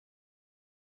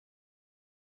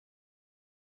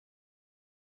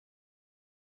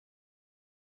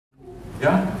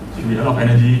Yeah, should be a lot of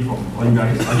energy from all you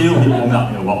guys. Actually, you'll be warmed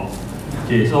up in a while.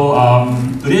 Okay, so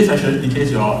today's session, in case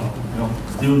you're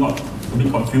still not a bit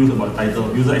confused about the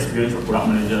title, user experience for product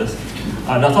managers,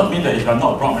 does not mean that if you're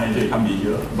not a product manager, you can't be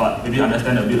here, but maybe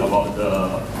understand a bit about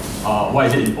the why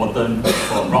is it important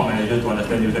for a product manager to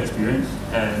understand user experience,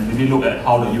 and maybe look at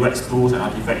how the UX tools and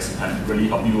artifacts can really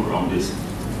help you around this.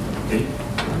 Okay.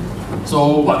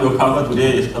 So what we'll cover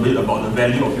today is a bit about the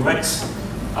value of UX,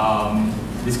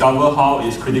 discover how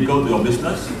it's critical to your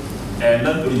business, and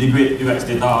learn to integrate UX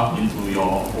data into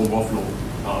your overall flow.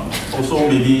 Also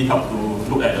maybe help to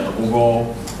look at the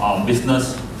overall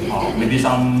business, maybe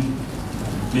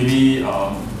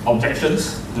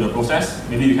objections to the process.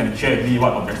 Maybe you can share with me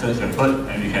what objections you have heard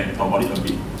and we can talk about it a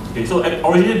bit. Okay, so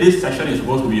originally this session is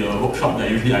supposed to be a workshop that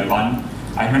usually I run.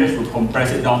 I managed to compress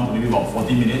it down to maybe about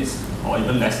 40 minutes or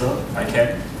even lesser if I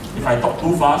can. If I talk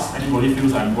too fast, anybody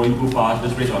feels I'm going too fast,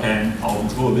 just raise your hand. I'll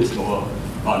go a bit slower,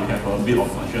 but we have a bit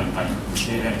of constraint on time.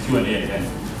 Okay, and Q&A at the end.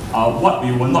 What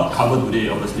we will not cover today,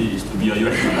 obviously, is to be a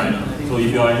UX designer. So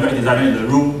if you're a UX designer in the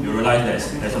room, you realize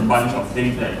there's a bunch of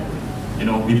things that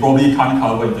we probably can't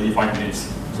cover in 35 minutes.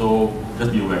 So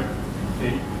just be aware.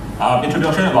 Okay.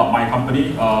 Introduction about my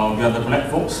company. We are the Collab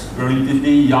folks,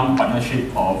 relatively young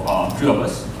partnership of three of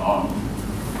us.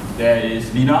 There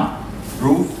is Lina,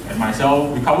 Ruth, and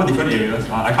myself. We cover different areas.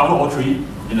 I cover all three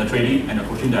in the training and the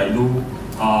coaching that I do.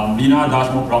 Lina does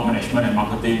more product management and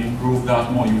marketing. Ruth does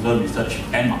more user research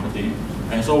and marketing.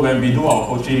 And so when we do our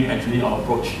coaching, actually our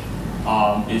approach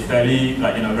is fairly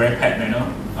in a very packed manner.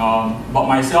 But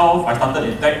myself, I started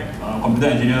in tech, computer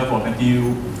engineer for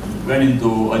NTU, went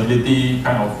into agility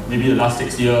kind of maybe the last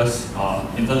 6 years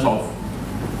in the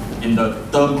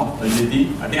term of agility.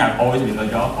 I think I've always been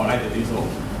agile, or I like to think so.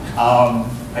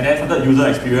 And then started user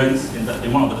experience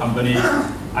in one of the companies.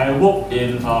 I worked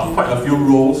in quite a few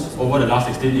roles over the last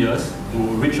 16 years to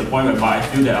reach a point whereby I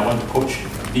feel that I want to coach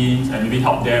teams and maybe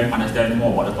help them understand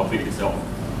more about the topic itself.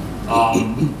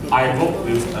 I worked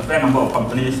with a fair number of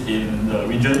companies in the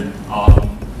region.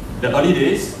 The early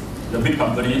days, the big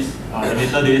companies, the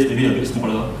later days maybe a bit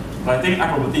smaller. But I think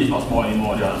iProperty is not small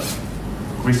anymore. They are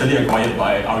recently acquired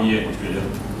by REA in Australia.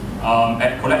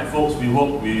 At Collab folks, we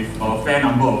work with a fair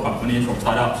number of companies from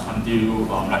startups until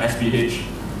like SPH.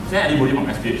 Is there anybody from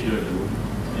SPH here in the room?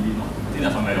 Maybe not. I think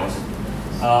that's somewhere else.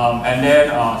 And then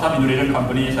some Indonesian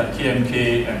companies like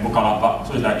KMK and Bukalapak,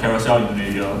 so it's like Carousel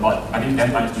Indonesia, but I think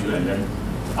 10 times bigger than them.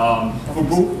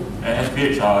 Fubu and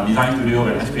SPH Design Studio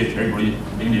and SPH, everybody, I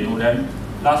think they know them.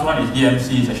 Last one is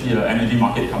EMC, it's actually an energy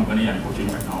market company I'm coaching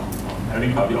right now,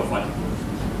 having quite a bit of fun.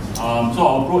 So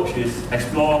our approach is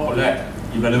explore, collect,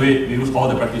 evaluate, we use all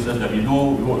the practices that we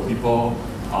know, we work with people,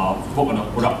 work on the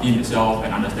product team itself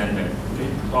and understand them. Okay?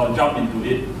 So I'll jump into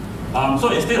it. So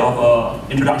instead of an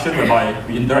introduction whereby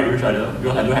we interact with each other,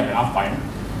 because I don't have enough time,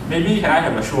 maybe can I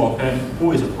have a show of hands,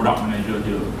 who is a product manager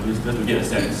here, just to get a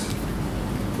sense.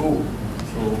 Cool.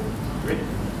 So, great.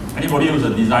 Anybody who's a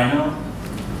designer,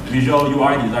 visual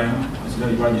UI designer, consider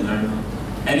UI designer.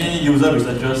 Any user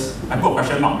researchers? I put a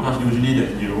question mark because usually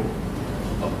there's 0.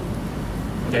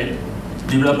 Okay.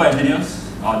 Developer engineers,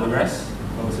 the rest,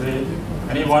 I would say.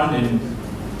 Anyone in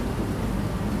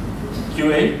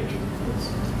QA?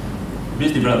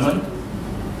 Business development?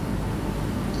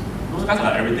 Those guys are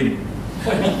like everything.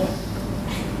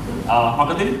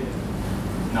 Marketing?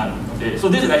 None. Okay. So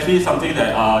this is actually something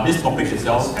that this topic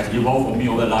itself has evolved for me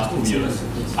over the last 2 years.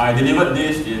 I delivered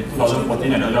this in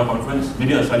 2014 at Agile Conference,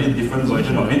 maybe a slightly different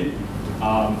version of it.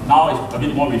 Now it's a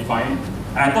bit more refined.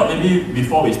 And I thought maybe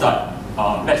before we start,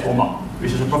 let's warm up,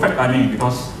 which is a perfect timing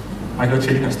because Michael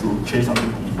Chen has to change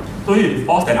something for me. So you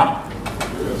all stand up.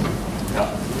 Yeah.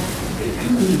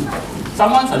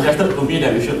 Someone suggested to me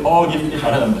that we should all give each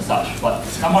other a massage, but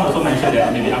someone also mentioned that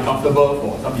it may be uncomfortable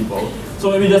for some people. So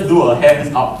maybe just do a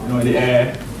hands up, in the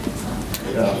air.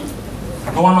 Yeah.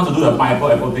 No one wants to do the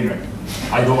pineapple apple thing, right?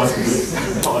 I don't want to do it.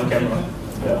 Not on camera.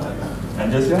 Yeah.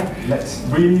 And just let's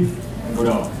breathe and go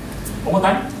down. One more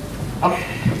time. Up.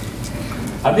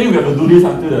 I think we have to do this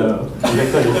until the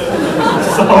projector is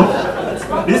so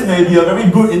this may be a very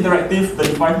good interactive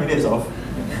 35 minutes of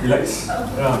relax.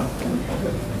 Yeah.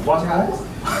 One guys?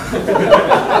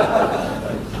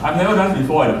 I've never done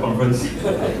before at a conference.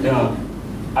 Yeah.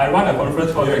 I run a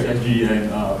conference called Engineers.SG and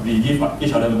we give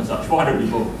each other a massage. 400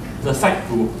 people. It's a sight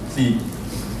to see.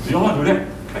 Do you want to do that?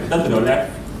 Like turn to your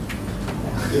left.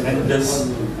 And just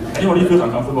anybody feels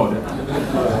uncomfortable about that?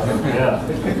 Yeah.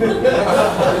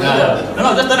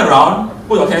 No, just turn around,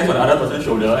 put your hands on the other person's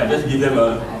shoulder and just give them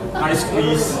a nice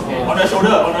squeeze. On the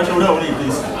shoulder only,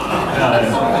 please. Yeah.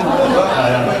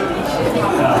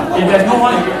 If there's no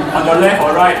one on your left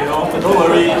or right, don't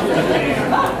worry.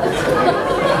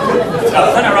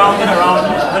 Turn around.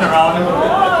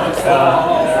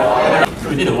 So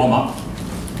we did a warm up.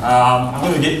 I'm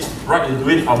going to get right into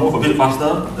it. I'll move a bit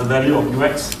faster. The value of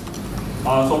UX.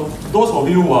 So those of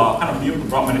you who are kind of new to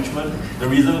product management, the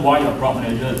reason why your product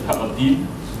manager is help a team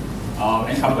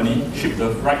and company ship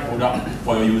the right product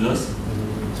for your users.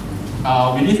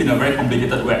 We live in a very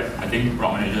complicated web, I think,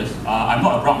 product managers. I'm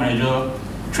not a product manager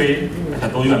trained, as I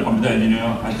told you, I'm a computer engineer.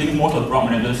 I think most of the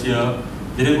product managers here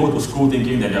didn't go to school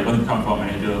thinking that they're going to become a product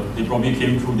manager. They probably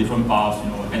came through different paths,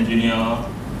 engineer.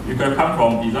 You could have come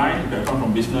from design, you could have come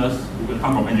from business, you could have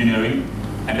come from engineering,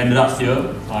 and ended up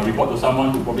here, report to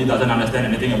someone who probably doesn't understand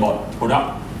anything about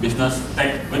product, business,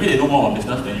 tech. Maybe they know more about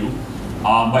business than you.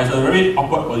 But it's a very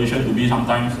awkward position to be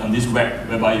sometimes on this web,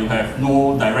 whereby you have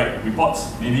no direct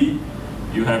reports, maybe.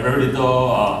 You have very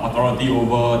little authority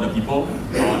over the people,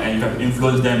 and you have to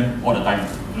influence them all the time.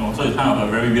 So it's kind of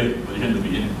a very weird position to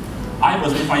be in. I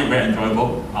personally find it very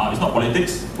enjoyable. It's not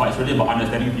politics, but it's really about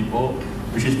understanding people,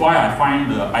 which is why I find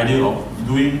the idea of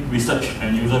doing research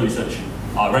and user research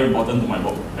very important to my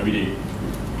work every day.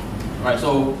 Right,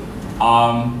 so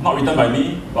not written by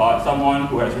me, but someone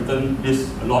who has written this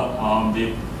a lot.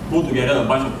 They put together a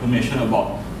bunch of information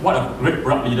about what a great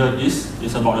product leader is.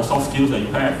 It's about the soft skills that you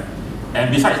have. And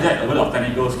besides that, a lot of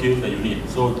technical skills that you need.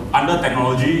 So under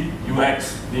technology,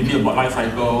 UX, maybe about life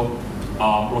cycle,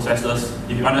 processes.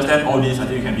 If you understand all these, I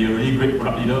think you can be a really great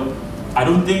product leader. I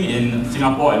don't think in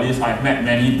Singapore, at least, I've met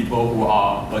many people who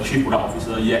are a chief product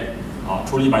officer yet,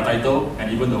 truly by title, and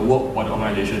even the work for the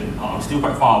organization. I'm still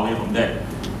quite far away from that.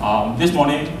 This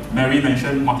morning, Mary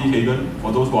mentioned Marty Hagan.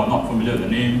 For those who are not familiar with the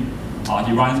name,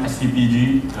 he runs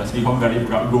SCPG, the Silicon Valley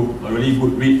Product Group, a really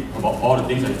good read about all the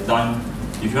things that he's done.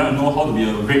 If you want to know how to be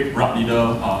a great product leader,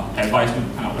 I advise you to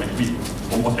kind of like read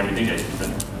almost everything that is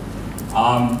written.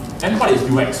 And what is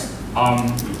UX?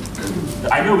 The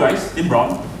Ideal guys, Tim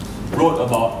Brown, wrote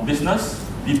about business,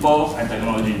 people, and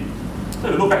technology. So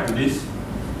if you look back to this,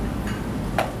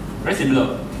 very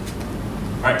similar,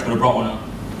 right, to the product owner.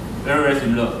 Very, very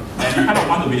similar. And you kind of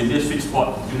want to be in this sweet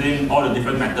spot using all the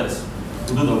different methods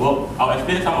to do the work. I'll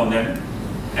explain some of them.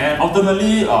 And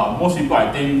ultimately, most people, I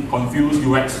think, confuse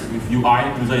UX with UI,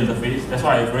 user interface. That's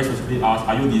why I very specifically asked,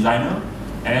 are you a designer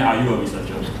and are you a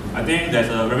researcher? I think there's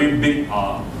a very big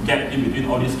gap in between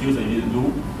all these skills that you need to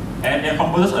do. And it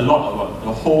encompasses a lot about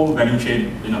the whole value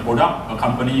chain in a product, a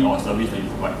company, or a service that you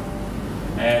provide.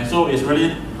 And so it's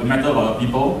really a matter of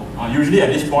people. Usually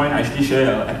at this point, I actually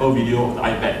share an Apple video of the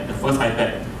iPad, the first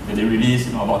iPad that they released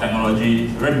about technology.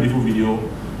 It's a very beautiful video.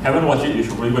 Haven't watched it, you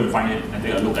should probably go and find it and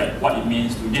take a look at what it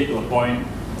means to get to a point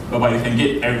whereby you can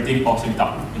get everything all synced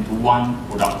up into one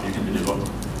product that you can deliver.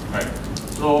 Right?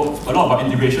 So a lot about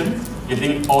integration,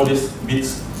 getting all these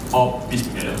bits all pieced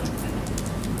together.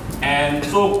 And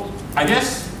so I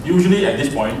guess usually at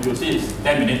this point, you'll see it's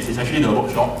 10 minutes, it's actually the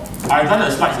workshop. I've done the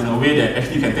slides in a way that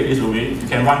actually you can take this away. You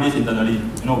can run this internally.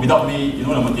 Without me, you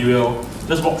know the material,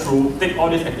 just walk through, take all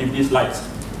these activity slides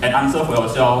and answer for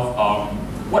yourself.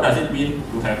 What does it mean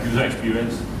to have user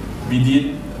experience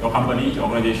within your company, your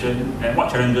organization, and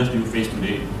what challenges do you face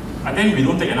today? I think we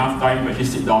don't take enough time to actually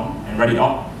sit down and write it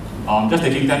out. Just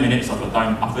taking 10 minutes of your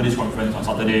time after this conference on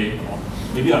Saturday, or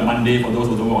maybe on Monday for those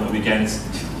who don't work on the weekends.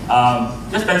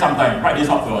 Just spend some time, write this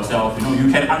out for yourself. You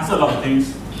can answer a lot of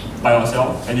things by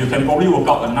yourself, and you can probably work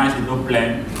out a nice little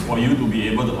plan for you to be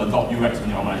able to adopt UX in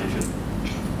your organization.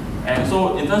 And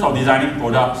so in terms of designing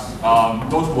products,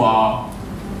 those who are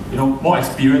more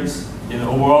experienced in the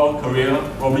overall career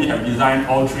probably have designed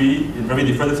all three in very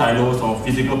different silos of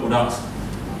physical products,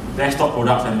 desktop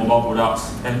products, and mobile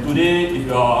products. And today, if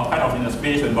you're kind of in a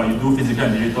space where you do physical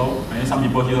and digital, and some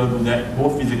people here do that,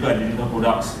 both physical and digital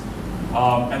products,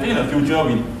 I think in the future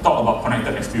we talk about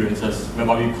connected experiences,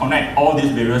 whereby we connect all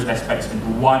these various aspects into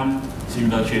one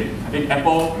singular chain. I think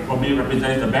Apple probably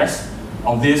represents the best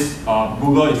of this.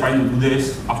 Google is trying to do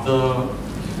this after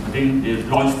I think they've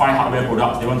launched 5 hardware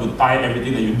products. They want to tie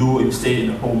everything that you do, you say in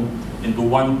the home, into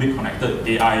one big connected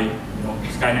AI,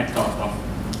 Skynet kind of stuff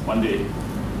one day.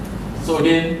 So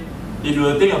again, if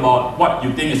you think about what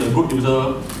you think is a good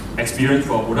user experience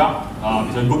for a product,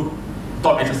 it's a good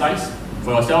thought exercise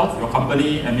for yourself, your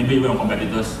company, and maybe even your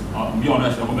competitors. To be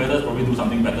honest, your competitors probably do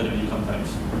something better than you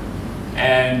sometimes.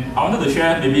 And I wanted to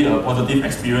share maybe a positive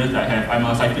experience that I have. I'm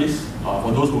a cyclist.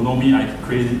 For those who know me, I'm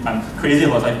crazy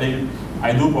about cycling.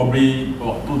 I do probably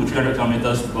about 200 to 300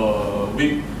 kilometers per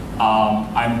week.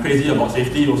 I'm crazy about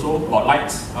safety also, about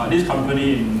lights. This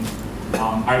company in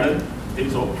Ireland, I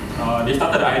think so, they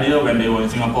started the idea when they were in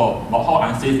Singapore about how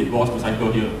unsafe it was to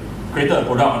cycle here. created a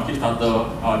product on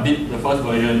Kickstarter, did the first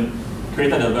version,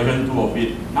 created the version 2 of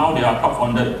it. Now they are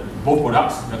crowdfunded both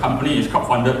products. The company is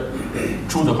crowdfunded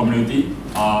through the community,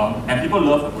 and people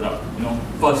love the product.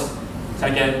 First,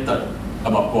 second, third,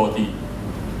 about quality.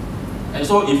 And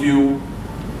so if you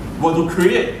were to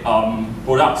create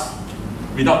products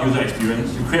without user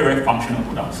experience, you create very functional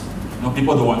products.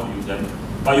 People don't want to use them.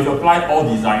 But if you apply all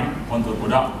design onto a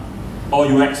product, all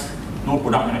UX, no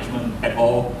product management at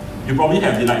all, you probably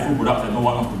have delightful products that no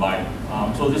one wants to buy.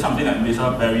 So this is something that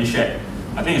Melissa Perry shared.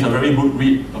 I think it's a very good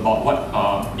read about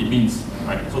what it means,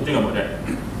 right? So think about that.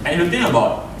 And if you think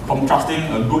about contrasting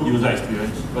a good user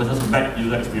experience versus a bad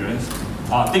user experience,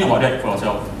 think about that for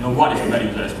yourself. What is a bad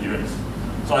user experience?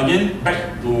 So again,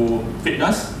 back to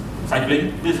fitness,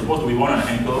 cycling. This is supposed to be worn on an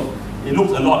ankle. It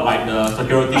looks a lot like the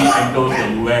security ankles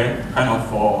that you wear kind of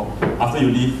for after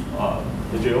you leave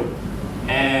the jail.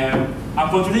 And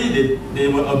unfortunately, they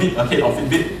were a bit ahead of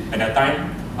Fitbit at that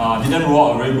time. Didn't roll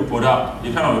out a very good product.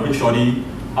 They kind of a bit shoddy.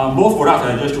 Both products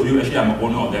that I just showed you, actually I'm an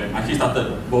owner of them. I actually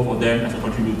started both of them as a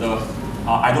contributor.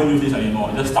 I don't use this anymore.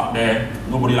 It's just stuck there.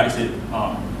 Nobody likes it.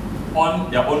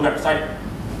 On their own website,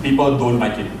 people don't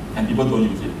like it and people don't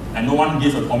use it. And no one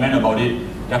gives a comment about it.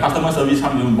 Their customer service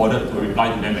can't even bother to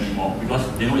reply to them anymore because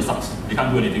they know it sucks. They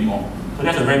can't do anything more. So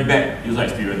that's a very bad user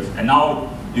experience. And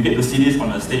now you get to see this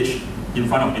on a stage in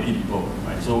front of 80 people.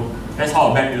 Right? So that's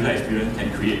how a bad user experience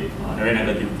can create direct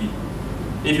negativity.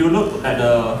 If you look at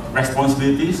the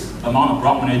responsibilities among a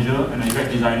product manager and a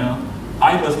UX designer,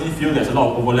 I personally feel there's a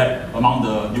lot of overlap among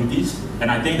the duties, and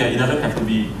I think that it doesn't have to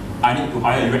be I need to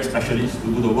hire a UX specialist to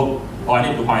do the work, or I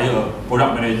need to hire a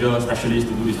product manager specialist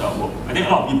to do this work. I think a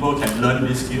lot of people can learn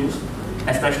these skills,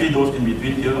 especially those in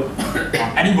between here.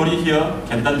 Anybody here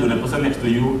can turn to the person next to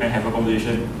you and have a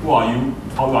conversation. Who are you?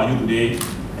 How are you today?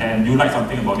 And you like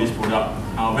something about this product.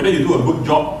 Whether you do a good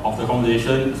job of the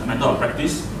conversation is a matter of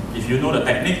practice. If you know the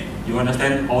technique, you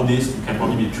understand all this, you can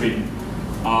probably be trained.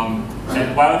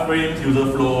 And wireframes,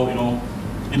 user flow,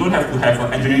 you don't have to have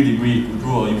an engineering degree to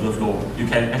draw a user flow. You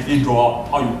can actually draw out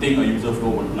how you think a user flow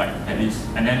would look like, at least,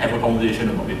 and then have a conversation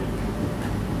about it.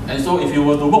 And so if you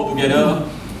were to work together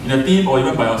in a team or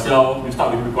even by yourself, you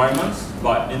start with requirements,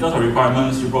 but in terms of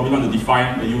requirements, you probably want to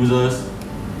define the users,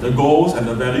 the goals and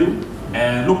the value,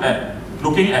 and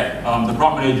looking at the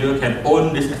product manager can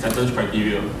own this acceptance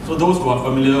criteria. So those who are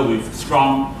familiar with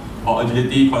Scrum or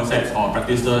agility concepts or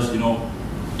practices,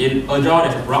 in Agile,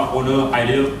 there's a product owner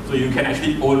idea, so you can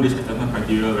actually own this acceptance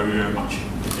criteria very, very much.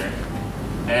 Okay.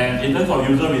 And in terms of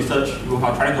user research, you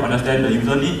are trying to understand the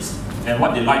user needs and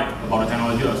what they like about the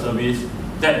technology or service.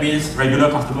 That means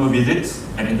regular customer visits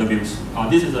and interviews.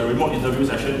 This is a remote interview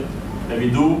session that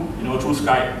we do, through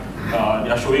Skype.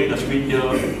 They are showing the screen here,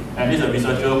 and this is a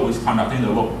researcher who is conducting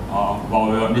the work while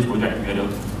we're on this project together.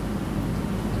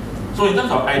 So in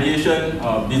terms of ideation,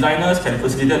 designers can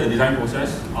facilitate the design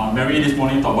process. Mary this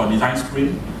morning talked about design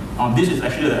sprint. This is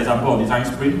actually the example of design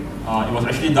sprint. It was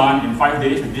actually done in 5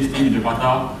 days with this team in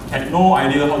Jakarta. Had no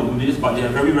idea how to do this, but they are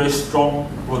very, very strong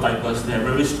prototypers. They are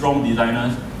very strong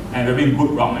designers and very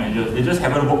good product managers. They just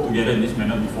haven't worked together in this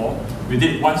manner before. We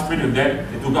did one sprint with them.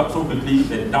 They took up so quickly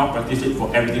that they now practice it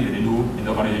for everything that they do in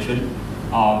the organization.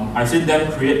 I've seen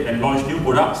them create and launch new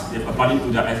products. They've applied it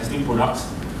to their existing products.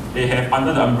 They have,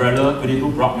 under the umbrella,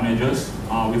 22 product managers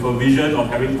with a vision of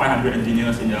having 500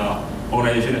 engineers in their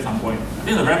organization at some point. I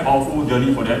think it's a very powerful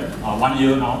journey for them, 1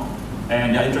 year now,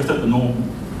 and they're interested to know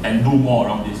and do more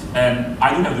around this. And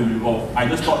I don't have to be involved. I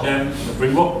just taught them the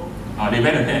framework. They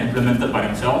went ahead and implemented by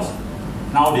themselves.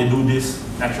 Now they do this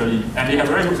naturally. And they have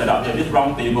a very good setup. They have this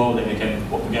round table that they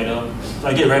can work together. So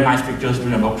I get very nice pictures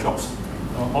during the workshops.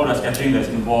 All the sketching that's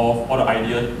involved, all the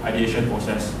ideation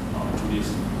process through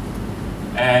this.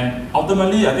 And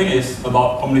ultimately, I think it's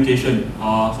about communication.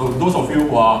 So those of you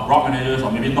who are product managers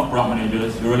or maybe not product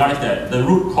managers, you realize that the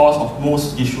root cause of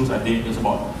most issues, I think, is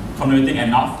about communicating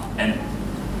enough and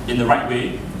in the right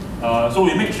way. So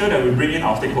we make sure that we bring in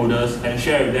our stakeholders and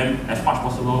share with them as much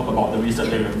possible about the research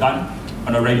that we've done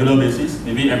on a regular basis,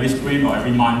 maybe every sprint or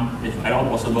every month, if at all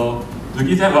possible, to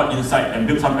give them an insight and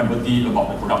build some empathy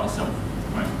about the product itself.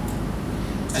 Right?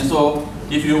 And so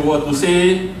if you were to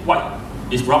say what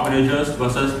is product managers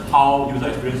versus how user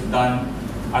experience is done,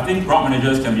 I think product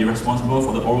managers can be responsible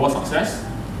for the overall success,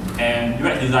 and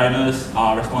UX designers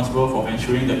are responsible for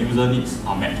ensuring that user needs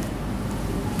are met.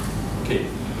 Okay,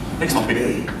 next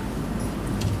topic.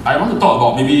 I want to talk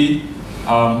about maybe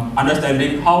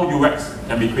understanding how UX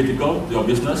can be critical to your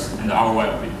business and the ROI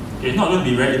of it. Okay, it's not going to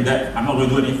be very in-depth. I'm not going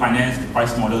to do any finance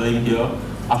price modeling here.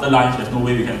 After lunch, there's no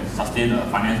way we can sustain a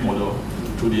finance model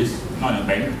through this, not in a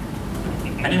bank.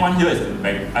 Anyone here is in the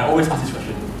bank? I always ask this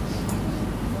question.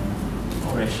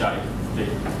 very shy. Okay.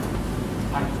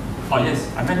 Hi. Oh yes,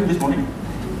 I met you this morning.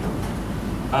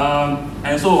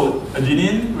 And so,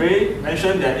 Janine Ray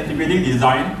mentioned that integrating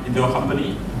design into your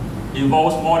company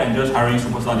involves more than just hiring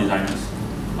superstar designers.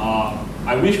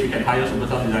 I wish we can hire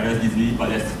superstar designers easily, but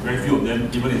there's very few of them,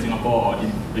 even in Singapore or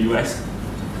in the US.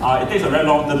 It takes a very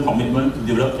long-term commitment to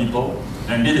develop people,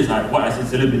 and this is like what I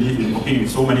sincerely believe in working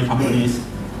with so many companies,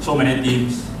 so many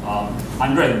teams,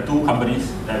 102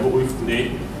 companies that I work with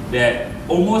today, that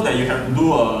almost that you have to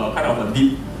do a kind of a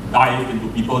deep dive into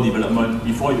people development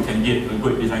before you can get a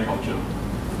great design culture.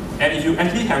 And if you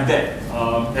actually have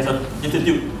that, there's an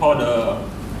institute called the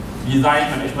Design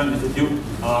Management Institute,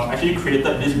 actually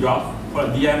created this graph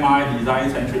called DMI Design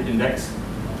Centric Index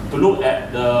to look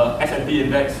at the S&P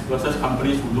index versus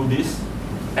companies who do this.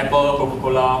 Apple,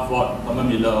 Coca-Cola, Ford, Herman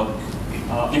Miller.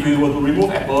 If we were to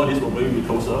remove Apple, this will probably be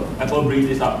closer. Apple brings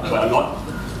this up quite a lot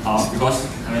because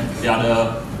I mean, they are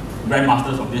the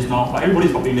grandmasters of this now, but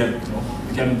everybody's copying them. You know?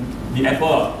 You can be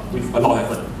Apple with a lot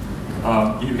of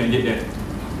effort if you can get there.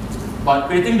 But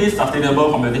creating this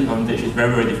sustainable competitive advantage is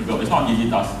very, very difficult. It's not an easy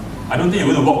task. I don't think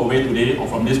you're going to walk away today or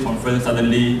from this conference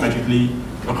suddenly, magically,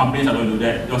 your companies are going to do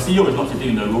that. Your CEO is not sitting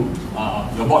in the room.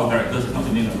 Your board of directors is not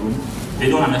sitting in the room. They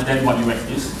don't understand what UX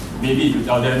is. Maybe if you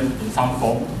tell them in some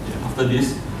form, after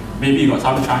this, maybe you got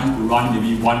some chance to run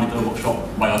maybe one little workshop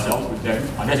by yourself with them.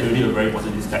 That's really a very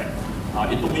positive step.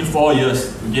 It took me 4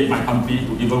 years to get my company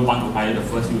to even want to hire the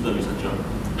first user researcher.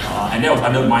 And that was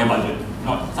under my budget,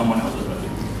 not someone else's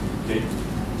budget. Okay?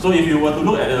 So if you were to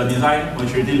look at the design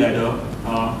maturity ladder,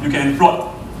 you can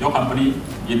plot your company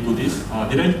into this.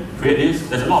 Didn't create this.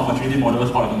 There's a lot of maturity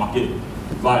models out in the market.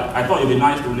 But I thought it would be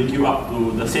nice to link you up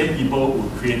to the same people who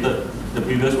created the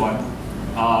previous one.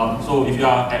 So if you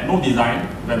are at no design,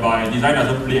 whereby design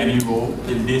doesn't play any role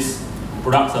in this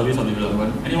product, service, or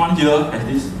development, anyone here has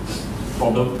this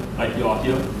problem, like you are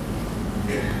here?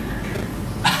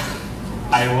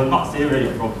 I will not say where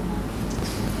you're from.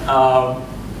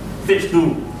 Stage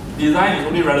 2, design is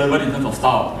only relevant in terms of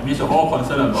style. That means you're all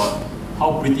concerned about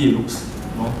how pretty it looks.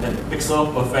 You know, that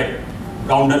pixel perfect,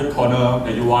 rounded corner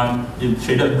that you want in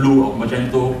shaded blue or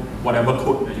magento, whatever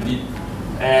code that you need.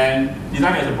 And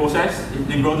design as a process,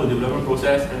 integral to the development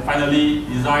process. And finally,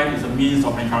 design is a means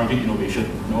of encouraging innovation.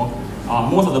 You know,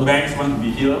 most of the banks want to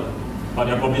be here, but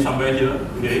they're probably somewhere here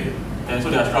today. And so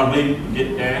they're struggling to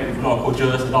get there with a lot of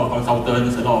coaches, a lot of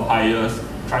consultants, a lot of hires,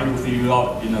 trying to figure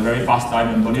out in a very fast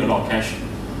time and burning a lot of cash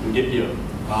to get here.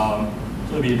 So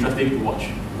it'll be interesting to watch.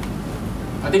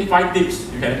 I think 5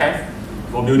 tips you can have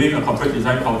for building a corporate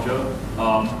design culture: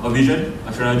 a vision,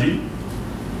 a strategy,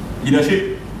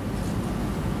 leadership,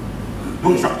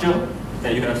 good structure,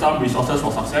 that you have some resources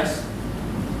for success,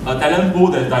 a talent pool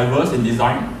that's diverse in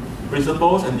design,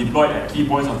 principles and deployed at key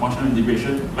points of functional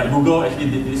integration. Like Google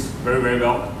actually did this very, very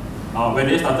well. When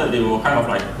they started, they were kind of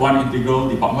like one integral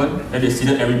department, and they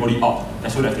seeded everybody out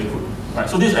as soon as they could. Right?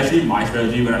 So this is actually my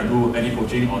strategy when I do any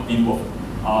coaching or teamwork.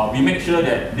 We make sure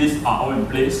that these are all in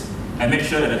place and make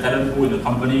sure that the talent pool in the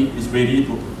company is ready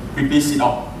to quickly seed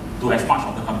out to as much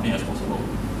of the company as possible.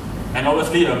 And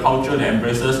obviously a culture that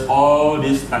embraces all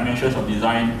these dimensions of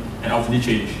design and obviously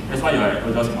change. That's why you're at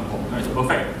Agile Singapore. It's a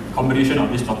perfect combination of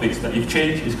these topics that if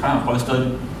change is kind of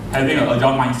constant, having an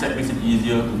agile mindset makes it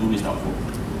easier to do this stuff.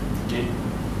 Okay.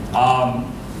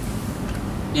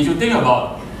 If you think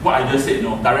about what I just said, you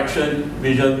know, direction,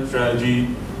 vision,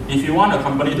 strategy, if you want a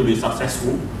company to be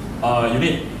successful, you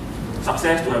need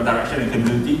success to have direction and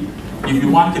capability. If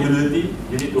you want capability,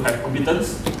 you need to have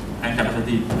competence and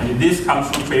capacity. And this comes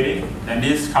through training, and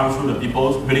this comes through the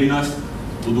people's willingness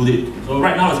to do it. So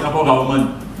right now, the Singapore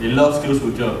government, they love Skills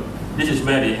Future. This is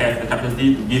where they have the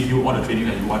capacity to give you all the training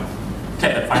that you want,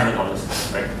 capped at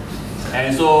 $500, right?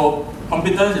 And so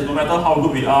competence is no matter how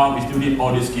good we are, we still need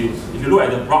all these skills. If you look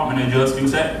at the product manager skill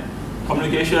set,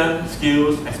 communication,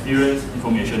 skills, experience,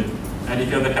 information. And if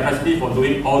you have the capacity for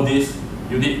doing all this,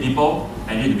 you need people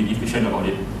and you need to be efficient about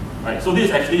it. Right? So this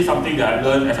is actually something that I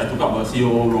learned as I took up a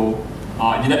COO role.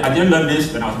 I didn't learn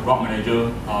this when I was a product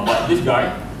manager, but this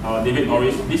guy, David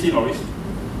Norris, DC Norris,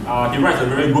 he writes a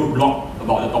very good blog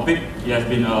about the topic. He has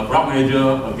been a product manager,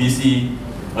 a VC,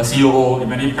 a COO in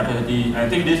many capacities. I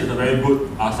think this is a very good,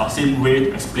 succinct way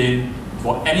to explain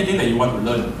for anything that you want to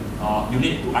learn. You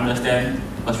need to understand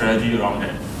a strategy around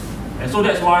that. And so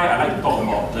that's why I like to talk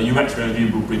about the UX strategy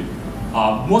blueprint.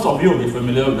 Most of you will be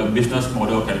familiar with the business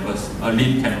model canvas, a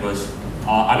lean canvas.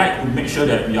 I like to make sure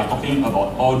that we are talking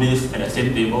about all this at the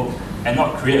same table and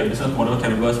not create a business model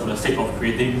canvas for the sake of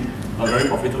creating a very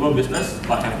profitable business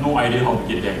but have no idea how to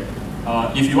get there.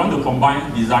 If you want to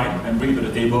combine design and bring it to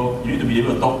the table, you need to be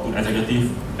able to talk to the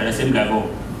executive at the same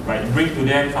level right? Bring to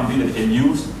them something that they can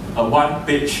use, a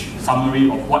one-page summary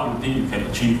of what you think you can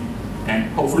achieve,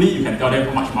 and hopefully you can tell them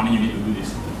how much money you need to do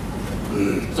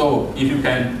this. So if you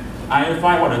can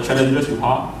identify what the challenges you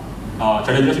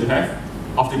have,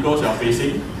 obstacles you are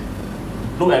facing,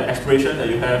 look at aspirations that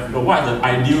you have, what is the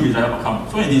ideal desired outcome.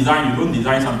 So in design, you don't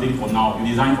design something for now, you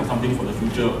design for something for the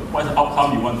future. What is the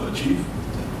outcome you want to achieve?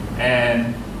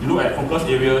 And you look at focus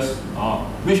areas,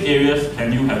 which areas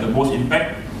can you have the most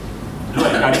impact? Look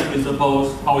at guiding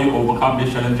principles, how you overcome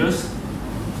these challenges,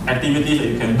 activities that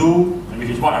you can do, which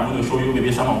is what I'm going to show you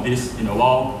maybe some of this in a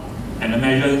while, and the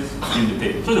measures you need to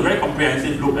take. So it's a very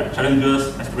comprehensive look at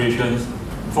challenges, aspirations,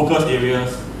 focus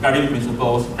areas, guiding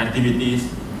principles,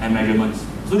 activities, and measurements.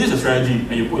 So this is a strategy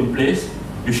that you put in place,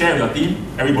 you share with your team,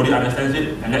 everybody understands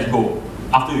it, and let's go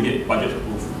after you get budgets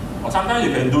approved. Or sometimes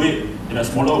you can do it in a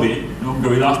smaller way,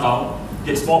 guerrilla style,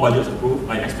 get small budgets approved,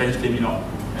 like expense claiming out,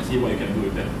 and see what you can do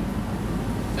with that.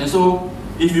 And so,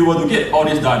 if you were to get all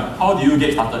this done, how do you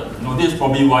get started? This is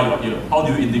probably why you're here. How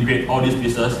do you integrate all these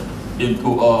pieces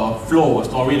into a flow, a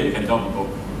story that you can tell people?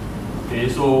 Okay,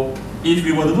 so if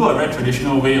we were to do a very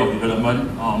traditional way of development,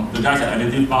 the guys at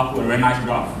Additive Path put a very nice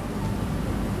graph.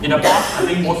 In the past, I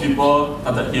think most people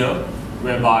started here,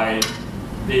 whereby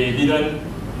they didn't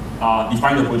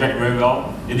define the project very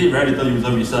well, they did very little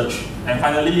user research, and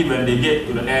finally, when they get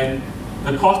to the end,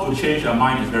 the cost to change their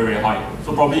mind is very, very high.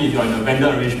 So probably if you're in a vendor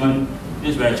arrangement,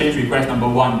 this is where change request number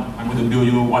 1, I'm going to bill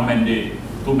you 1 man day,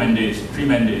 2 man days, 3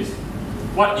 man days.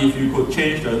 What if you could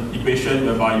change the equation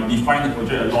whereby you define the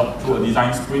project a lot through a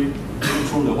design sprint,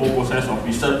 through the whole process of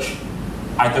research,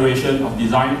 iteration of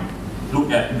design, look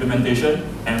at implementation,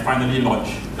 and finally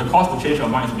launch. The cost to change your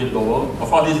mind is a bit lower. Of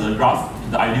course, this is a graph,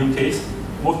 the ideal case.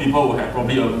 Most people will have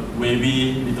probably a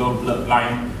wavy little blurred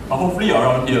line, but hopefully you're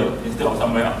around here instead of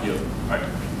somewhere up here, right?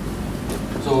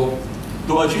 So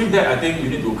to achieve that, I think you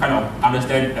need to kind of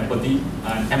understand empathy.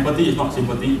 And empathy is not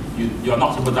sympathy. You are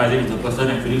not sympathizing with the person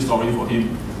and feeling sorry for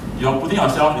him. You are putting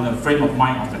yourself in the frame of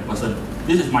mind of that person.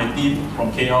 This is my team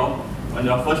from KL. On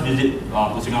their first visit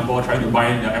to Singapore, trying to buy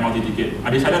their MRT ticket, I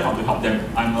decided not to help them.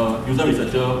 I'm a user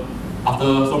researcher. After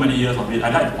so many years of it, I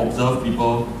like to observe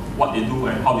people, what they do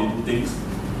and how they do things.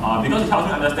 Because it helps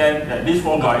me understand that these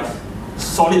 4 guys,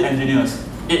 solid engineers,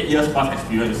 8 years plus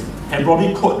experience, can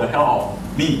probably code the hell out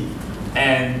of me.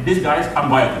 And these guys can't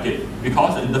buy a ticket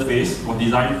because the interface was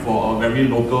designed for a very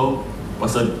local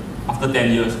person after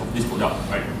 10 years of this product,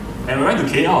 right? And when I went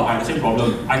to KL, I had the same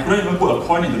problem. I couldn't even put a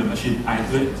coin into the machine. I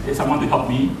had to get someone to help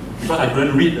me because I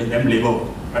couldn't read the damn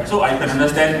label, right? So I can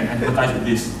understand and empathize with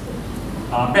this.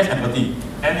 That's empathy.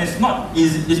 And it's not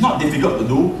easy, it's not difficult to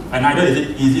do, and neither is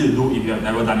it easy to do if you have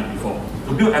never done it before.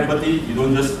 To build empathy, you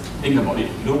don't just think about it,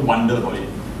 you don't wonder about it,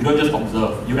 you don't just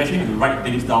observe. You actually have to write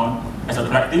things down as a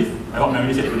collective, like what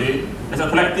Mary said today. As a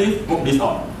collective, work this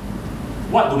out.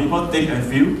 What do people think and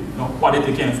feel? What are they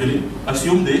thinking and feeling?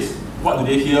 Assume this. What do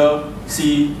they hear,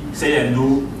 see, say and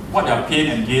do? What their pain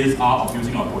and gains are of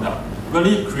using our product.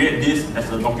 Really create this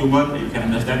as a document that you can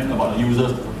understand about the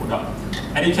users of the product.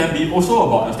 And it can be also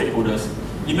about the stakeholders.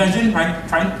 Imagine trying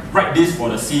to write this for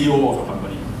the CEO of a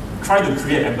company. Try to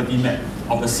create an empathy map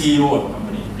of the CEO of a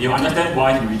company. You understand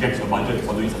why he rejects your budget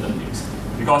for doing certain things.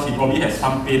 Because he probably has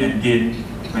some pain and gain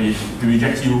when he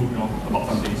rejects you, about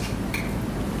some things.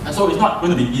 And so it's not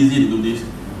going to be easy to do this.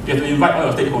 You have to invite all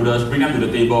your stakeholders, bring them to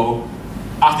the table,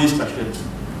 ask these questions.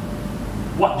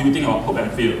 What do you think about hope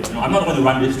and fear? I'm not going to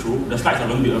run this through. The slides are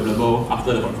going to be available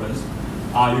after the conference.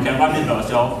 You can run this by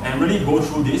yourself and really go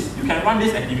through this. You can run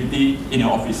this activity in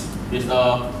your office. It's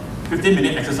a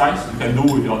 15-minute exercise you can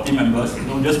do with your team members.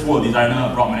 Just pull a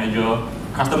designer, a product manager,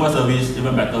 customer service,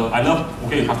 even better. I love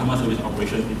working with customer service and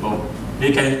operations people.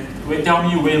 They can tell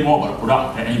me way more about the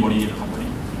product than anybody in the company.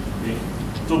 Okay?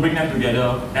 So bring them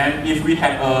together. And if we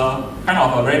had a kind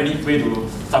of a very neat way to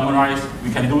summarize,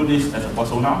 we can do this as a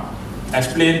persona.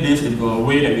 Explain this into a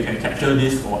way that we can capture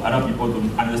this for other people to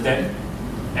understand.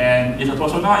 And it's a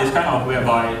persona is kind of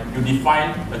whereby you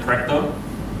define the character,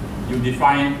 you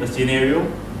define the scenario,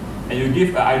 and you give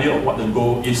an idea of what the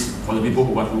goal is for the people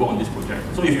who want to work on this project.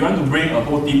 So if you want to bring a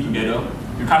whole team together,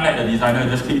 you can't let the designer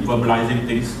just keep verbalizing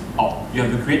things out. You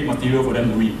have to create material for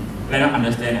them to read, let them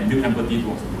understand and build empathy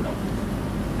towards the product.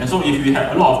 And so if we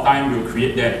have a lot of time, we'll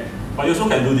create that. But you also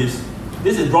can do this.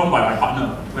 This is drawn by my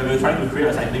partner when we're trying to create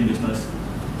a cycling business.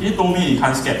 He told me he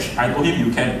can't sketch. I told him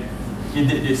you can. He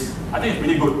did this. I think it's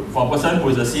pretty good for a person who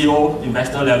is a CEO,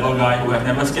 investor level guy who has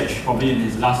never sketched probably in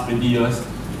his last 20 years.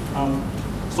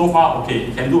 So far, okay,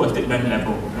 he can do a statement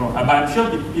level. But I'm sure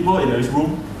people in this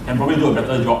room can probably do a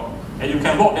better job. And you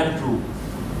can walk them through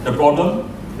the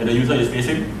problem that the user is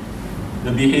facing,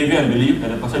 the behavior and belief that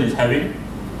the person is having,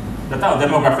 the type of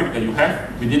demographic that you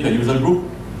have within the user group,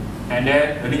 and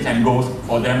then the needs and goals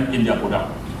for them in their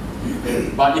product.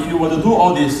 But if you were to do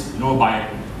all this, by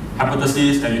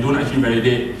hypothesis and you don't actually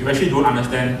validate, you actually don't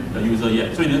understand the user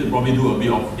yet. So you need to probably do a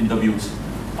bit of interviews.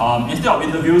 Instead of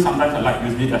interviews, sometimes I like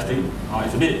usability testing.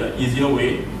 It's a bit easier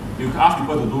way. You can ask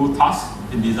people to do tasks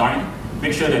in design,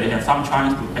 make sure that they have some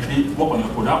chance to actually work on your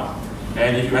product.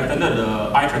 And if you attended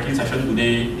the eye tracking session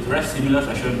today, it's a very similar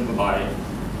session whereby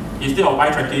instead of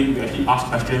eye tracking, we actually ask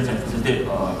questions and facilitate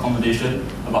a conversation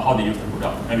about how they use the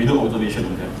product. And we do observation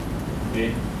with them.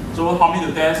 Okay? So how many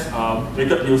to test?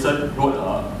 Jacob Nielsen wrote,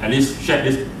 at least shared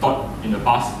this thought in the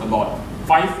past about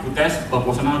 5 to test per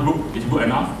personnel group is good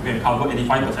enough. You can cover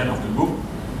 85% of the group.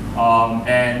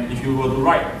 And if you were to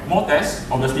write more tests,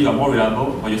 obviously you're more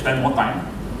reliable or you spend more time.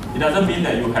 It doesn't mean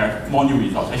that you have more new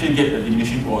results. Actually get the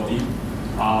diminishing quality.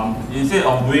 Instead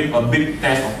of doing a big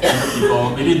test of 100 people,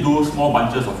 maybe do small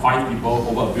bunches of 5 people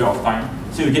over a period of time,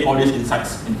 so you get all these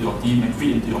insights into your team and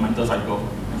feed into your mentor cycle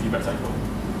and feedback cycle.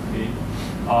 Okay.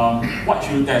 What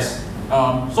should you test?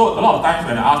 So a lot of times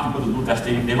when I ask people to do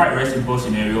testing, they write very simple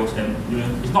scenarios, and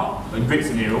it's not a great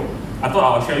scenario. I thought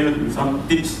I would share you with some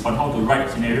tips on how to write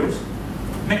scenarios.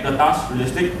 Make the task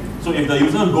realistic. So if the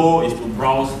user goal is to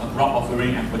browse a product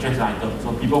offering and purchase an item,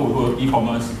 so people who go to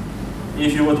e-commerce,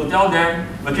 if you were to tell them,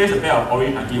 purchase a pair of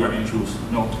orange Nike running shoes,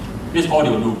 this is all they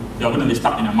will do. They are going to be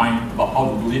stuck in their mind about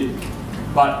how to do it.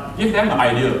 But give them the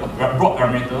idea, a broad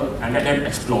parameter, and let them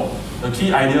explore. The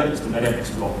key idea is to let them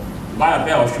explore. Buy a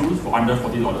pair of shoes for under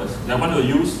 $40. They're going to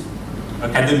use a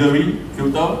category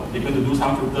filter. They're going to do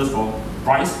some filters for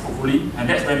price, hopefully, and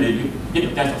that's when they get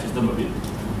to test the system a bit.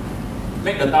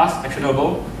 Make the task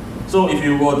actionable. So if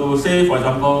you were to say, for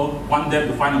example, want them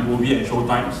to find a movie and show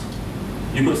times,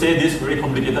 you could say this very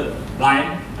complicated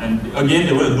line, and again,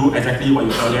 they will do exactly what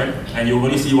you tell them, and you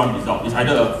only see one result. It's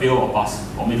either a fail or pass,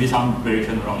 or maybe some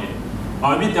variation around it.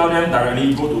 Or maybe tell them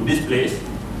directly, go to this place,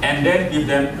 and then give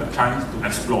them a chance to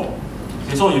explore.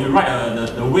 Okay, so if you write,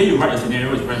 the way you write a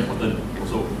scenario is very important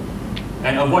also.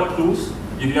 And avoid clues.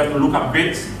 If you have to look up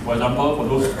grades, for example, for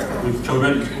those with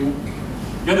children in school,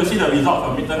 you have to see the results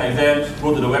of midterm exams,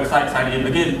 go to the website, sign in.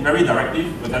 Again, very directive.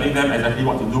 You're telling them exactly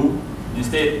what to do.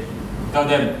 Instead, tell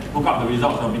them, look up the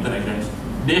results of midterm exams.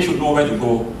 They should know where to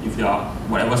go if they are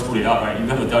whatever school they are, right? You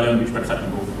have to tell them which website to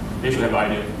go. They should have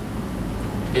an idea.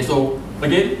 Okay, so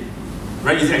again,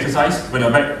 very easy exercise when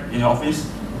you're back in your office.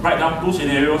 Write down 2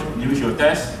 scenarios in which you'll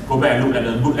test. Go back and look at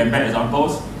the good and bad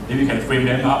examples. Maybe you can frame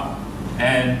them up.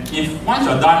 And if once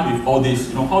you're done with all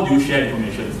this, how do you share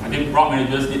information? I think product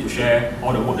managers need to share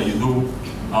all the work that you do.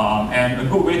 And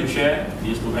a good way to share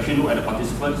is to actually look at the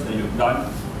participants that you've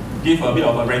done. Give a bit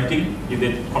of a ranking. If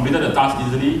they completed the task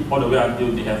easily, all the way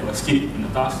until they have a skip in the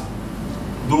task.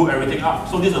 Do everything up.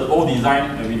 So this is an old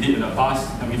design that we did in the past,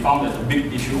 and we found there's a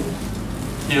big issue.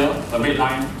 Here, a red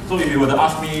line. So if you were to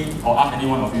ask me or ask any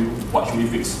one of you, what should we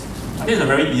fix? I think it's a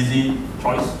very easy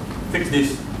choice. Fix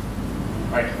this.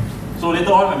 Right? So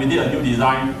later on, when we did a new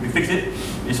design, we fixed it.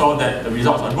 We saw that the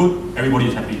results are good, everybody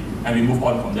is happy, and we move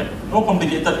on from that. No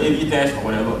complicated A/B test or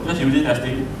whatever. Just unit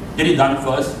testing, get it done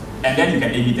first, and then you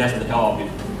can A/B test the hell out of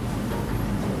it.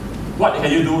 What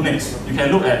can you do next? You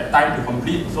can look at time to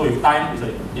complete. So if time is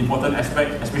an important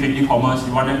aspect, especially in e-commerce,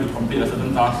 you want them to complete a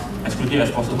certain task as quickly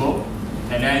as possible.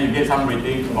 And then you get some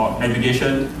rating about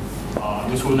navigation,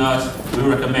 usefulness, do you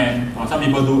recommend? Some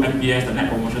people do NPS, the net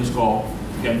promotion score.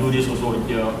 You can do this also in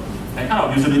here. And kind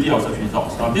of usability of search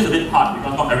results. This is a bit hard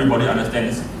because not everybody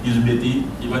understands usability,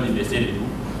 even if they say they do.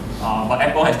 But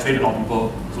Apple has trained a lot of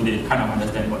people, so they kind of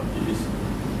understand what it is.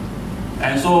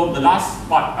 And so the last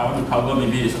part I want to cover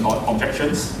maybe is about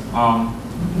objections.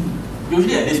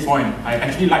 Usually at this point, I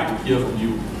actually like to hear from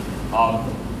you.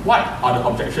 What are the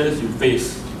objections you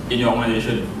face in your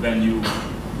organization when you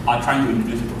are trying to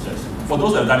introduce the process? For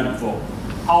those that have done it before,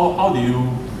 how do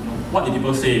you, what do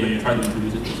people say when you try to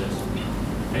introduce the process?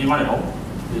 Anyone at all?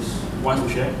 This wants to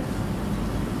share?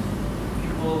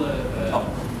 People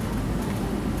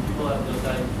have no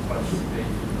time to participate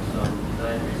in some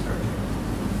design research.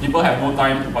 People have no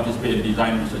time to participate in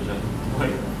design research.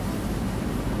 Okay.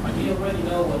 We already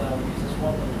know what our users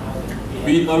want and how they behave.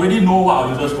 We already know what our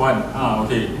users want.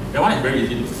 Okay. That one is very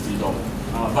easy to resolve.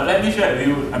 But let me share with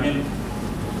you,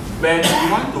 when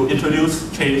you want to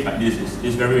introduce change like this,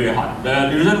 it's very, very hard.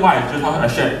 The reason why, just how I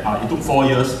shared, it took 4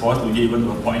 years for us to get even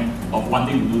to a point of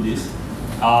wanting to do this.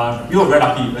 You were very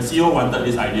lucky. The CEO wanted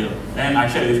this idea. And I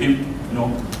shared with him,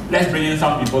 let's bring in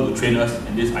some people to train us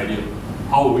in this idea.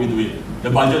 How will we do it? The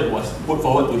budget was put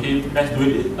forward to him. Let's do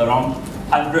it around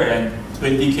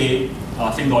 120K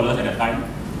Sing dollars at that time.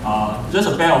 Just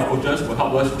a pair of coaches will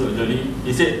help us through the journey.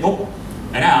 He said, nope,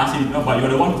 And then I asked him, but you're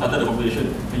the one who started the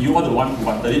conversation. And you were the one who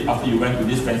wanted it after you went to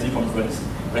this fancy conference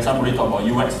where somebody talked about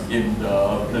UX in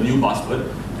the new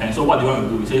buzzword. And so what do you want to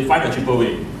do? He said, find a cheaper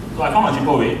way. So I found a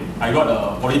cheaper way. I got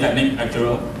a polytechnic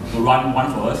lecturer to run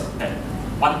one for us at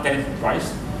 1/10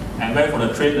 price and went for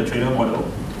the trainer model.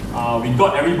 We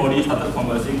got everybody started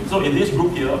conversing. So in this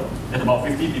group here, there's about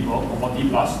 50 people, or 40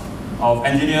 plus, of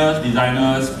engineers,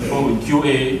 designers, people in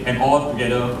QA, and all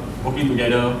together, working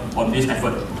together on this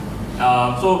effort.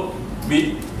 So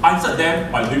we answered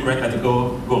them by doing very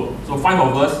practical work. So 5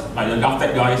 of us, like the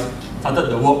GovTech guys,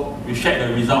 started the work, we shared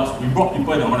the results, we brought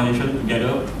people in the organization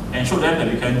together and showed them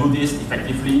that we can do this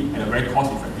effectively in a very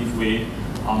cost-effective way,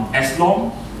 as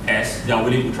long as they are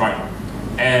willing to try.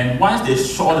 And once they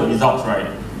saw the results, right,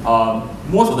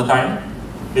 most of the time,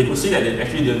 they could see that they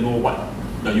actually didn't know what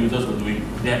the users were doing.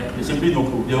 They had simply no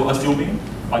clue. They were assuming,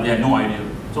 but they had no idea.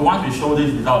 So once we show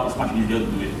this result, it's much easier to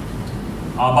do it.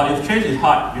 But if change is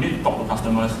hard, you need to talk to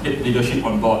customers, get leadership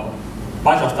on board.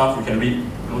 Bunch of stuff you can read,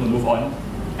 to move on.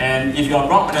 And if you're a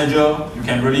product manager, you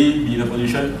can really be in a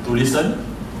position to listen,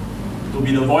 to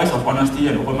be the voice of honesty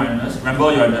and open-mindedness.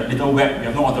 Remember, you're in that little web, you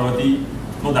have no authority,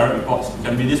 no direct reports. You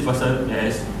can be this person that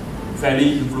is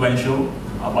fairly influential,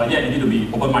 but yet you need to be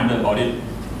open-minded about it.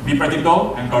 Be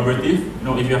practical and collaborative.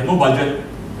 If you have no budget,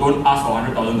 don't ask for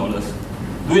 $100,000.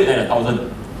 Do it at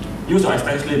 1,000. Use your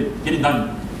expense claim, get it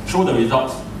done. Show the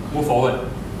results, move forward.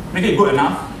 Make it good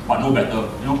enough, but no better.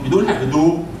 You don't have to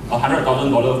do a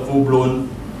 $100,000 full-blown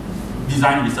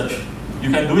design research.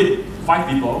 You can do it 5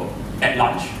 people at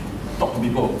lunch, talk to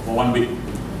people for 1 week,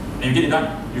 and you get it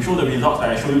done. You show the results that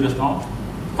I showed you just now,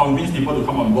 convince people to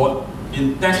come on board,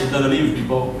 test internally with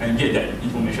people, and get that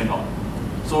information out.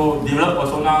 So develop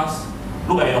personas,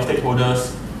 look at your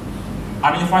stakeholders,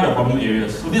 identify your problem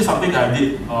areas. So this is something that I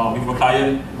did with a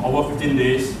client over 15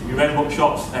 days. We ran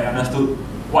workshops and understood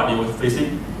what they were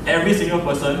facing. Every single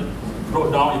person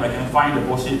wrote down if I can find the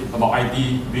post-it about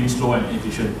IT being slow and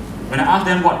inefficient. When I asked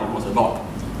them what it was about,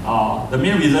 the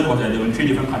main reason was that they were in 3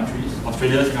 different countries,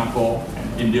 Australia, Singapore,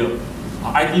 and India.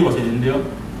 IT was in India,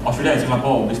 Australia and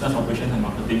Singapore were business operations and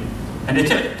marketing. And they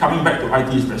kept coming back to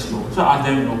IT is very slow. So I asked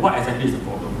them, what exactly is the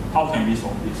problem? How can we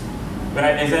solve this? When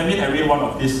I examined every one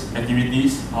of these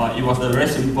activities, it was a very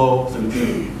simple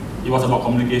solution. It was about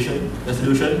communication. The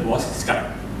solution was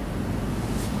Skype.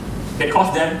 It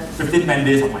cost them 15 man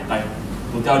days of my time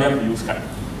to tell them to use Skype.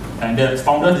 And the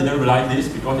founders didn't realize this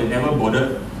because they never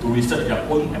bothered to research their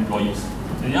own employees.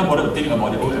 They never bothered to think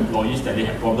about their own employees that they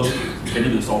had problems they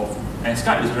need to solve. And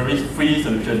Skype is a very free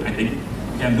solution, I think.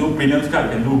 You can do premium Skype,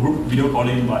 you can do group video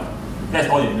calling, but that's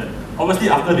all they needed. Obviously,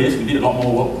 after this, we did a lot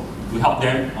more work to help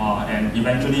them and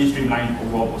eventually streamline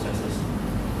overall processes.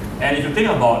 And if you think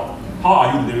about how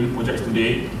are you delivering projects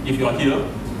today, if you are here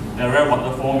in a very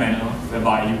waterfall manner,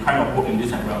 whereby you kind of work in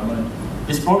this environment,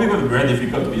 it's probably going to be very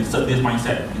difficult to insert this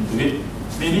mindset into it.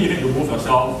 Maybe you need to move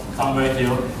yourself somewhere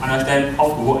here, understand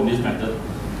how to work in this method,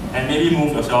 and maybe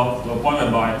move yourself to a point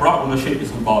whereby product ownership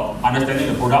is about understanding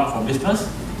the product for business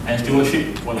and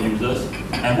stewardship for the users,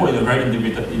 and work in a very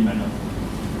integrated team manner.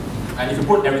 And if you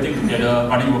put everything together,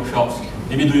 running workshops,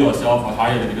 maybe do it yourself or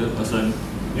hire a dedicated person,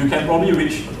 you can probably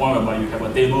reach the point whereby you have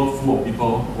a table full of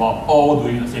people who are all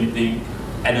doing the same thing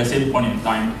at the same point in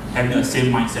time, having the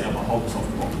same mindset about how to solve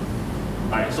the problem.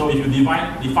 Right, so if you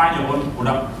define your own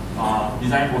product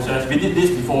design process, we did this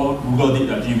before Google did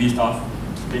the GV stuff.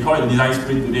 We call it the design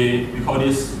sprint today. We call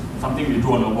this something we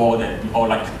drew on the wall that we all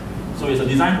like. So it's a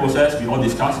design process we all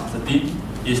discuss as a team.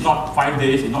 It's not 5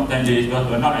 days, it's not 10 days, because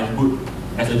we're not as good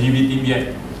as a GV team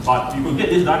yet. But you could get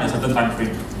this done in a certain time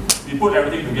frame. We put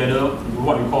everything together into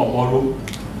what we call a ballroom.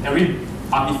 Every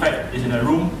artifact is in a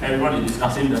room, everyone is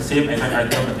discussing the same exact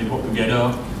item that they put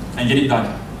together and get it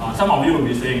done. Some of you will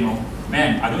be saying,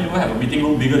 man, I don't even have a meeting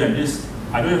room bigger than this.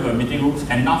 I don't have a meeting room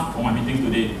enough for my meetings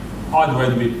today. How do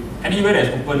I do it? Anywhere that's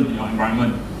open in your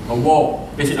environment, a wall,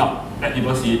 paste it up, let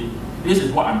people see it. This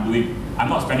is what I'm doing. I'm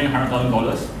not spending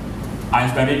 $100,000. I'm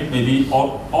spending maybe,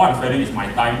 all I'm spending is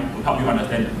my time to help you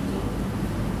understand the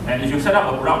user. And if you set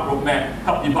up a product roadmap,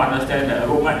 help people understand that a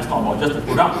roadmap is not about just the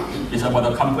product, it's about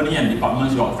the company and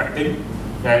departments you're affecting.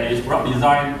 There is product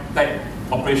design, tech,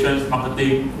 operations,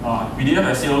 marketing. We didn't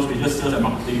have sales, we just sales and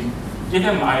marketing. Give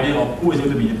them an idea of who is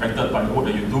going to be impacted by the work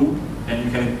that you do, and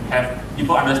you can have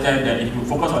people understand that if you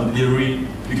focus on delivery,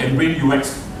 you can bring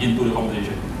UX into the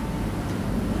conversation.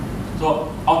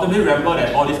 So ultimately, remember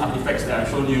that all these artifacts that I've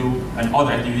shown you and all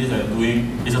the activities that I'm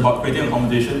doing is about creating a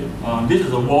conversation. This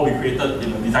is a wall we created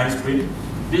in a design sprint.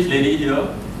 This lady here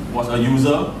was a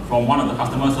user from one of the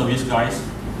customer service guys.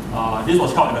 This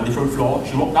was held at a different floor.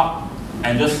 She walked up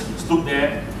and just stood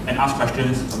there and asked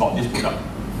questions about this product.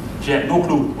 She had no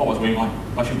clue what was going on,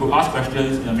 but she could ask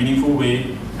questions in a meaningful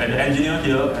way. And the engineer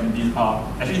here, and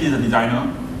actually he's a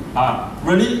designer,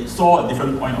 really saw a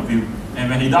different point of view. And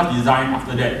when he does design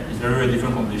after that, it's a very, very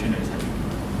different conversation that he's having.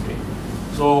 Okay.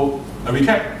 So, a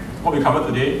recap, what we covered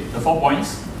today, the 4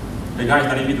 points, the guy is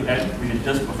telling me to add, which is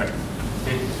just perfect.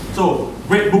 Okay. So,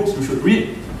 great books you should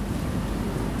read.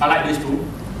 I like this too.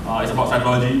 It's about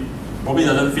psychology. Probably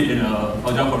doesn't fit in an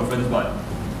Agile conference, but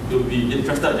you'll be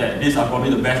interested that these are probably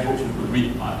the best books you could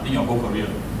read in your whole career.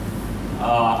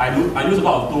 I use a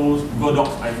lot of tools. Google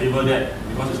Docs, I favor that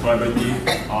because it's collaborative.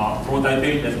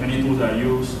 Prototyping, there's many tools that I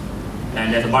use.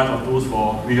 And there's a bunch of tools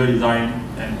for visual design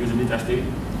and usability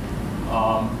testing.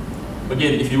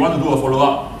 Again, if you want to do a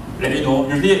follow-up, let me know.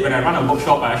 Usually when I run a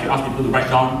workshop, I actually ask people to write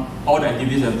down all the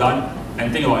activities they've done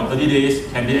and think about in 30 days,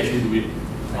 can they actually do it?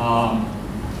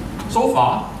 So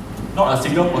far, not a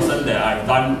single person that I've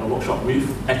done a workshop with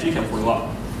actually can follow up.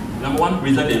 Number one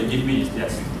reason they give me is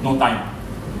there's no time.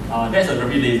 That's a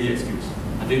very lazy excuse.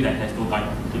 I think that has no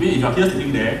time. Even if you're here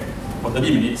sitting there for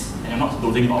 30 minutes and you're not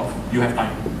dozing off, you have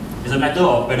time. It's a matter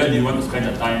of whether you want to spend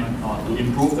the time to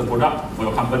improve the product for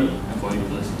your company and for your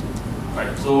users.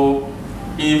 Right. So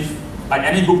if, like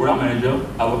any good product manager,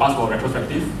 I will ask for a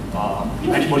retrospective. If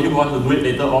anybody who wants to do it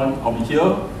later on, I'll be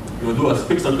here. We will do a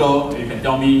quick circle and you can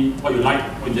tell me what you like,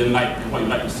 what you didn't like, and what you'd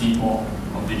like to see more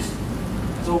of this.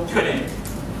 So Q&A.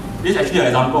 This is actually an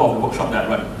example of the workshop that I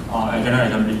run at General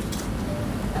Assembly.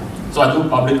 So I do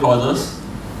public courses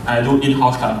and I do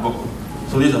in-house club book.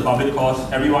 So this is a public course.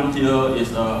 Everyone here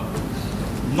is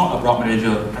not a product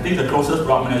manager. I think the closest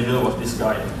product manager was this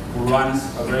guy who runs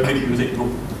a very big music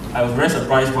group. I was very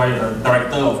surprised why the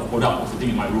director of product was sitting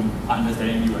in my room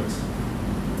understanding UX.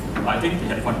 But I think they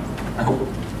had fun. I hope.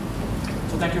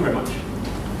 So thank you very much.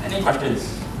 Any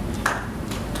questions?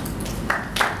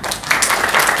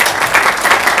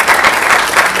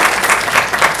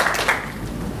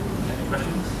 Any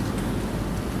questions?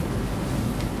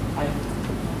 Hi.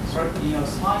 Sorry, in your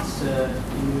slides,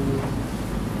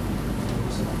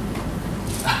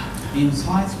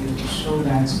 you show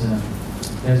that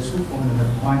there's two formulas.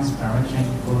 One is direction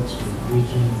equal to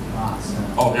region plus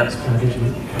strategy.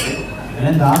 Okay. And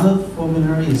then the other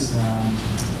formula is, I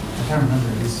can't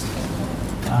remember this.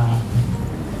 I'm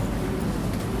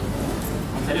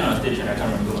standing on a stage and I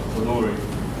can't remember, so don't worry.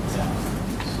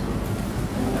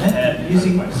 And then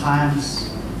using times,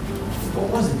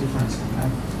 what's the difference? I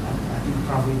think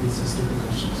probably this is a stupid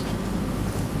question.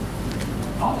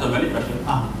 Oh, it's a valid question.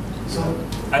 So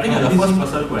I think you're the first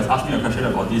person who has asked me a question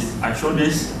about this. I've shown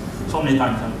this so many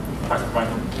times. I'm quite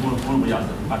surprised. Nobody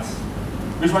asked.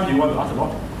 Which one do you want to ask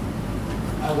about?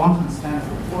 I want to understand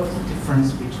what's the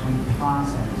difference between plus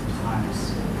and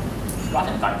times. Plus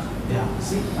and times? Yeah.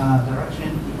 See,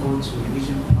 direction equal to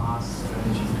vision plus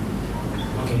strategy.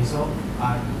 Okay, so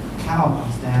I cannot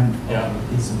understand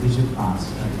it's a vision plus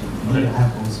strategy. You need to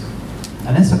have both.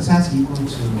 And then success equal to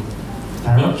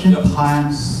direction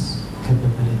times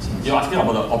capabilities. You're asking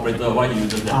about the operator, why he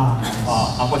uses that.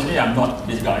 Yes. Unfortunately, I'm not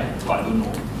this guy, so I don't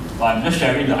know. But I'm just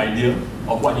sharing the idea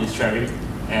of what he's sharing.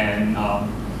 And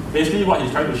basically what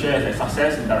he's trying to share is like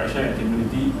success, direction, and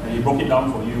capability. And he broke it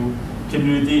down for you.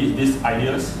 Capability is these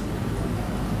ideas.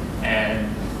 And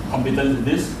competence is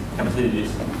this, capacity is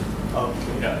this.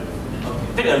 Okay. Yeah.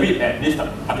 Okay. Take a read at this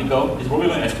article. He's probably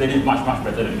going to explain it much, much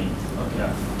better than me. Okay.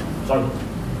 Yeah. Sorry.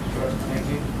 Sure. Thank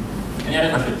you. Any other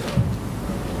questions?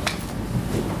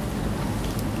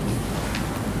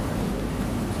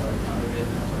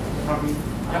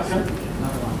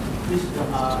 Another one. Please.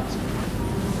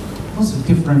 What's the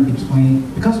difference between,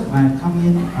 because when I come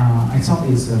in, I thought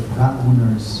it's a product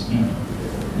owner's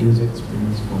user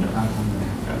experience for product owner.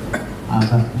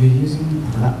 But you're using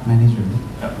product manager,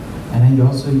 and then you're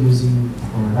also using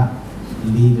product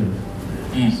leader.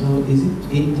 So is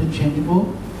it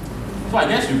interchangeable? So I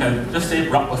guess you can just say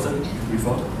product person if you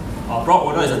prefer. Product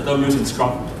owner is a term used in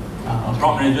Scrum.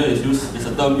 Product manager is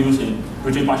a term used in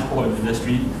pretty much all in the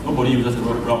industry. Nobody uses the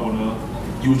word product owner.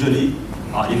 Usually,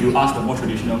 if you ask the more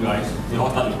traditional guys, they all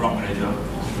start with product manager.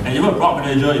 And even a product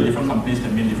manager in different companies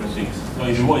can mean different things. So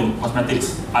if you work in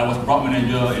cosmetics, I was a product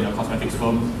manager in a cosmetics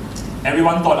firm.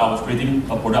 Everyone thought I was creating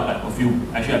a product like perfume.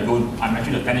 Actually, I don't. I'm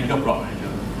actually the technical product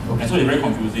manager. Okay. And so it's very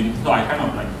confusing. So I kind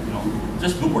of like,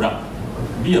 just do product.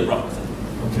 Be a product person.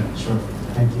 Okay, sure.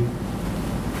 Thank you.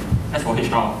 As for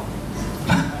HR,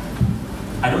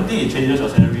 I don't think it changes your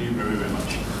salary very, very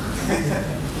much.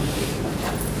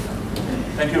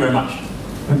 Thank you very much.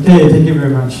 Okay, thank you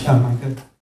very much, Michael.